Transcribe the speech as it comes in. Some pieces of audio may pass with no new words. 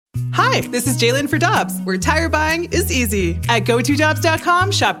Hi, this is Jalen for Dobbs, where tire buying is easy. At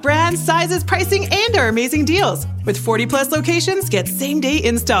GoToDobbs.com, shop brands, sizes, pricing, and our amazing deals. With 40-plus locations, get same-day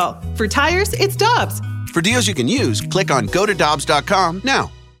install. For tires, it's Dobbs. For deals you can use, click on GoToDobbs.com now.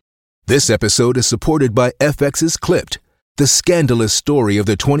 This episode is supported by FX's Clipped, the scandalous story of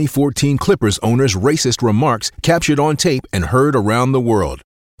the 2014 Clippers owner's racist remarks captured on tape and heard around the world.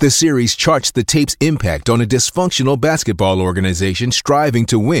 The series charts the tape's impact on a dysfunctional basketball organization striving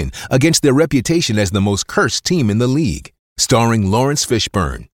to win against their reputation as the most cursed team in the league. Starring Lawrence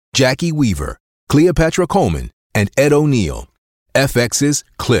Fishburne, Jackie Weaver, Cleopatra Coleman, and Ed O'Neill. FX's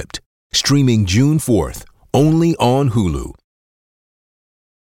Clipped, streaming June 4th, only on Hulu.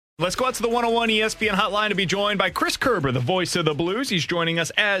 Let's go out to the 101 ESPN hotline to be joined by Chris Kerber, the voice of the Blues. He's joining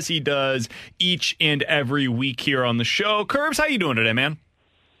us as he does each and every week here on the show. Kerbs, how you doing today, man?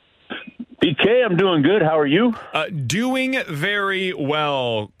 BK, I'm doing good. How are you? Doing very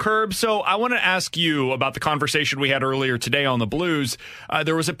well. Kerb, so I want to ask you about the conversation we had earlier today on the Blues.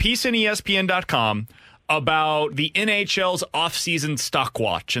 There was a piece in ESPN.com about the NHL's offseason stock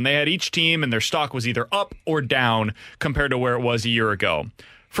watch, and they had each team, and their stock was either up or down compared to where it was a year ago.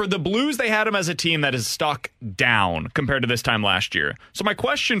 For the Blues, they had them as a team that is stock down compared to this time last year. So my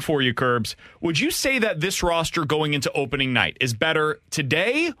question for you, Kerbs, would you say that this roster going into opening night is better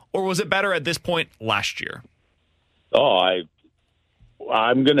today, or was it better at this point last year? Oh,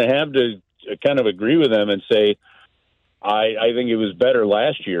 I'm going to have to kind of agree with them and say I think it was better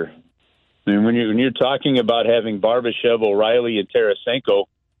last year. I mean, when you're talking about having Barbashev, O'Reilly, and Tarasenko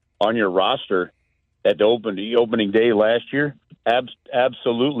on your roster at the opening day last year,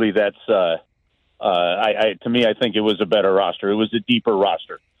 absolutely, that's to me, I think it was a better roster. It was a deeper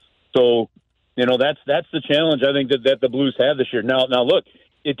roster. So, that's the challenge I think that the Blues have this year. Now, look,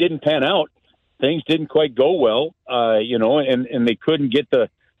 it didn't pan out. Things didn't quite go well, and they couldn't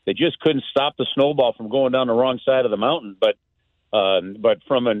they just couldn't stop the snowball from going down the wrong side of the mountain. But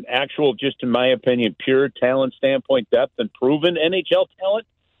from an actual, just in my opinion, pure talent standpoint, depth and proven NHL talent,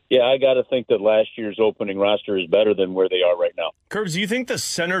 yeah, I got to think that last year's opening roster is better than where they are right now. Kerbs, do you think the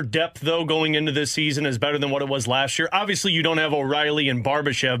center depth, though, going into this season is better than what it was last year? Obviously, you don't have O'Reilly and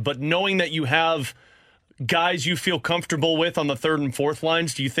Barbashev, but knowing that you have guys you feel comfortable with on the third and fourth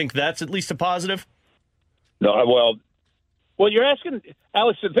lines, do you think that's at least a positive? No, well, you're asking,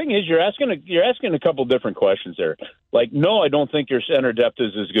 Alex. The thing is, you're asking a couple different questions there. Like, no, I don't think your center depth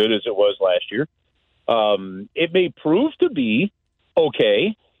is as good as it was last year. It may prove to be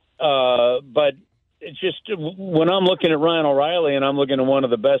okay. But it's just when I'm looking at Ryan O'Reilly and I'm looking at one of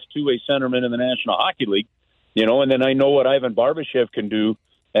the best two-way centermen in the National Hockey League, and then I know what Ivan Barbashev can do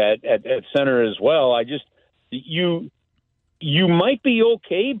at center as well. You might be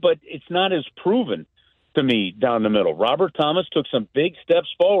okay, but it's not as proven to me down the middle. Robert Thomas took some big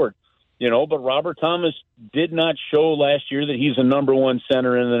steps forward, but Robert Thomas did not show last year that he's a number one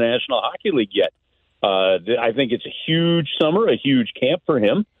center in the National Hockey League yet. I think it's a huge summer, a huge camp for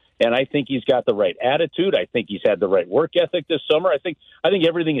him. And I think he's got the right attitude. I think he's had the right work ethic this summer. I think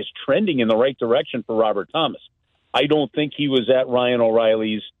everything is trending in the right direction for Robert Thomas. I don't think he was at Ryan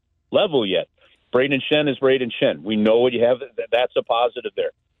O'Reilly's level yet. Braden Shen is Braden Shen. We know what you have. That's a positive there.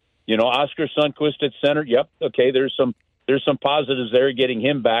 Oscar Sundqvist at center. Yep. Okay. There's some positives there, getting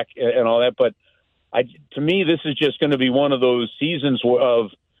him back and all that. But to me, this is just going to be one of those seasons of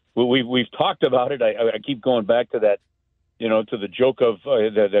we've talked about it. I keep going back to that. To the joke of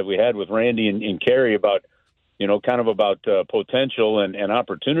that we had with Randy and Carey about, kind of about potential and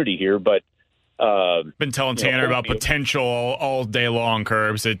opportunity here. But been telling Tanner about potential all day long,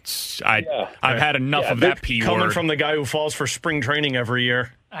 Kerbs. I've had enough of that P word. Coming from the guy who falls for spring training every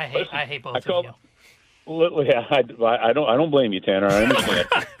year. I hate both of you. Yeah, I don't blame you, Tanner. I understand.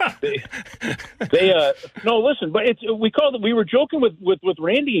 No, listen, but we were joking with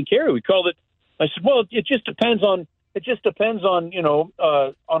Randy and Carey. We called it. I said, well, it just depends on. It just depends on,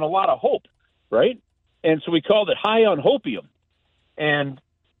 on a lot of hope, right? And so we called it high on hopium. And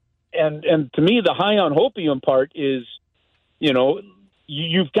to me, the high on hopium part is,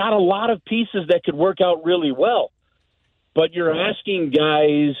 you've got a lot of pieces that could work out really well, but you're asking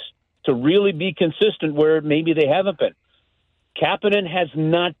guys to really be consistent where maybe they haven't been. Kapanen has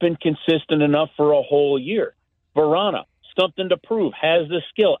not been consistent enough for a whole year. Verana, something to prove, has the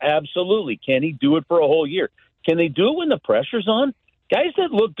skill, absolutely. Can he do it for a whole year? Can they do it when the pressure's on? Guys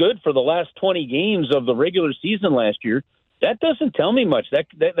that look good for the last 20 games of the regular season last year, that doesn't tell me much.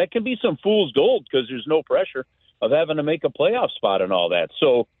 That can be some fool's gold because there's no pressure of having to make a playoff spot and all that.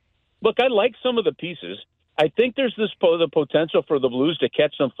 So, look, I like some of the pieces. I think there's the potential for the Blues to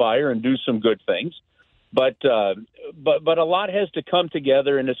catch some fire and do some good things. But a lot has to come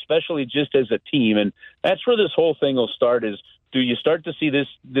together, and especially just as a team. And that's where this whole thing will start is, do you start to see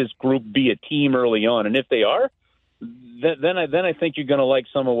this group be a team early on? And if they are, then I think you're going to like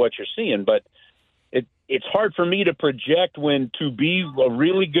some of what you're seeing. But it's hard for me to project when to be a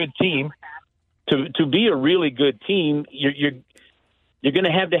really good team, to be a really good team, you're going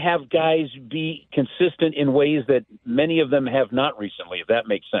to have guys be consistent in ways that many of them have not recently, if that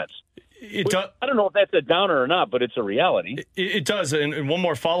makes sense. I don't know if that's a downer or not, but it's a reality. It does. And one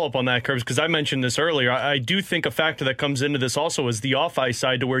more follow-up on that, Curbs, because I mentioned this earlier. I do think a factor that comes into this also is the off-ice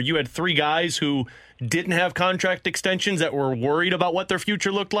side, to where you had three guys who didn't have contract extensions that were worried about what their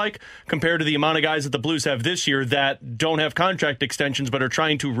future looked like, compared to the amount of guys that the Blues have this year that don't have contract extensions but are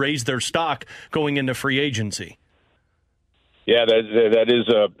trying to raise their stock going into free agency. Yeah, that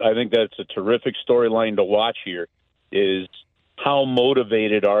is I think that's a terrific storyline to watch here, is how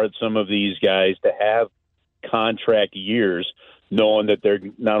motivated are some of these guys to have contract years, knowing that they're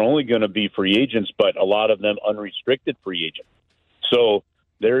not only going to be free agents, but a lot of them unrestricted free agents. So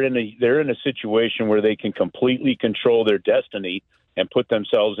they're in a situation where they can completely control their destiny and put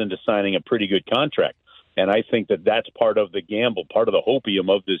themselves into signing a pretty good contract. And I think that that's part of the gamble, part of the hopium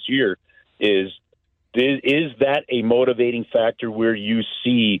of this year is that a motivating factor where you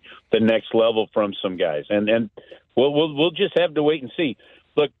see the next level from some guys? And we'll just have to wait and see.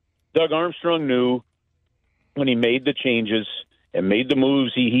 Look, Doug Armstrong knew when he made the changes and made the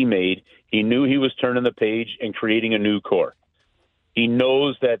moves he made, he knew he was turning the page and creating a new core. He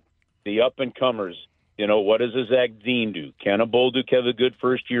knows that the up-and-comers, what does a Zach Dean do? Can a Bolduc have a good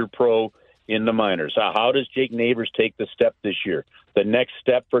first-year pro in the minors? How does Jake Neighbors take the step this year? The next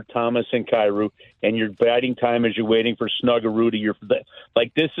step for Thomas and Kyrou, and your batting time as you're waiting for Snuggerud a year for that.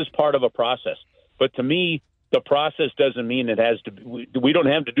 Like, this is part of a process. But to me, the process doesn't mean it has to be, we don't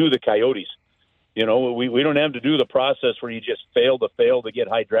have to do the Coyotes. We don't have to do the process where you just fail to get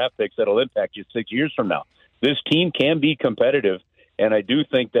high draft picks that'll impact you 6 years from now. This team can be competitive, and I do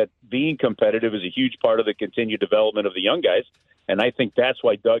think that being competitive is a huge part of the continued development of the young guys, and I think that's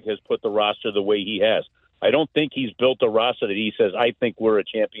why Doug has put the roster the way he has. I don't think he's built a roster that he says, I think we're a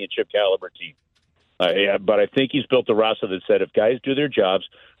championship caliber team. But I think he's built a roster that said, if guys do their jobs,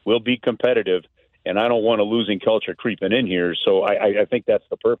 we'll be competitive, and I don't want a losing culture creeping in here. So I think that's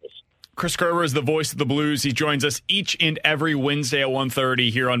the purpose. Chris Kerber is the voice of the Blues. He joins us each and every Wednesday at 1:30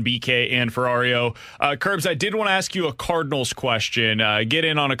 here on BK and Ferrario. Kerbs, I did want to ask you a Cardinals question, get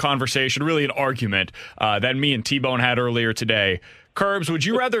in on a conversation, really an argument that me and T-Bone had earlier today. Kerbs, would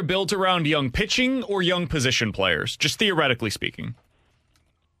you rather build around young pitching or young position players, just theoretically speaking?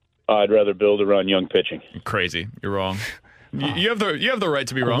 I'd rather build around young pitching. Crazy. You're wrong. You have the right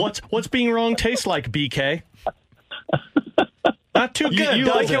to be wrong. What's being wrong taste like, BK? Not too good. You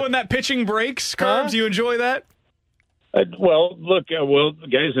like it when that pitching breaks, Kerbs? Huh? You enjoy that? Well, look,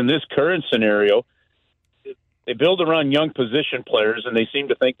 guys, in this current scenario, they build around young position players, and they seem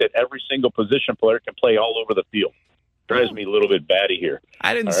to think that every single position player can play all over the field. Drives me a little bit batty here.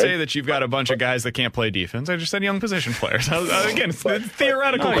 I didn't say that you've got a bunch of guys that can't play defense. I just said young position players. Again, it's a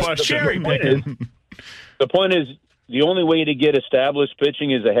theoretical question. The point is, the only way to get established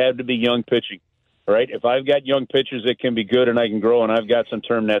pitching is to have to be young pitching, right? If I've got young pitchers that can be good and I can grow and I've got some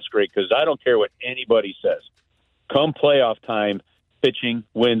term, that's great, because I don't care what anybody says. Come playoff time, pitching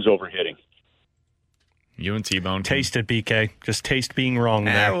wins over hitting. You and T-Bone. Taste it, BK. Just taste being wrong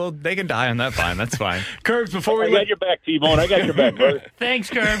there. Yeah, well, they can die on that vine. That's fine. Curbs, before I got your back, T-Bone. I got your back, brother. Thanks,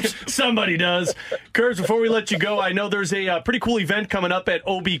 Curbs. Somebody does. Curbs, before we let you go, I know there's a pretty cool event coming up at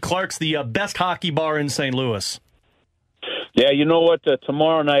O.B. Clark's, the best hockey bar in St. Louis. Yeah, you know what?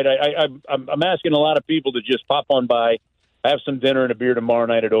 Tomorrow night, I'm asking a lot of people to just pop on by, have some dinner and a beer tomorrow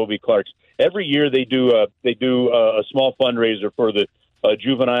night at O.B. Clark's. Every year they do a small fundraiser for the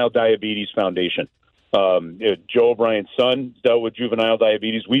Juvenile Diabetes Foundation. Joe O'Brien's son dealt with juvenile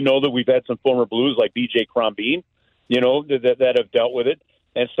diabetes. We know that we've had some former Blues like B.J. Crombeen, that have dealt with it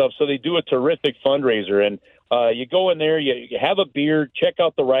and stuff. So they do a terrific fundraiser. And you go in there, you have a beer, check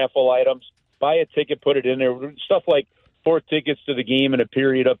out the raffle items, buy a ticket, put it in there. Stuff like 4 tickets to the game and a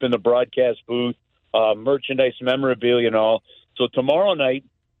period up in the broadcast booth, merchandise, memorabilia, and all. So tomorrow night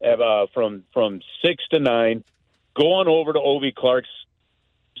from 6 to 9, go on over to O.B. Clark's.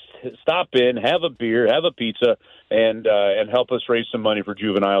 Stop in, have a beer, have a pizza, and help us raise some money for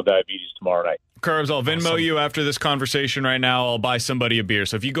juvenile diabetes tomorrow night. Kerbs, I'll Venmo you after this conversation right now. I'll buy somebody a beer.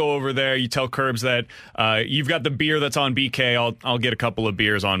 So if you go over there, you tell Kerbs that you've got the beer that's on BK, I'll get a couple of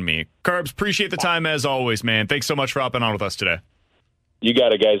beers on me. Kerbs, appreciate the time as always, man. Thanks so much for hopping on with us today. You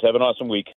got it, guys. Have an awesome week.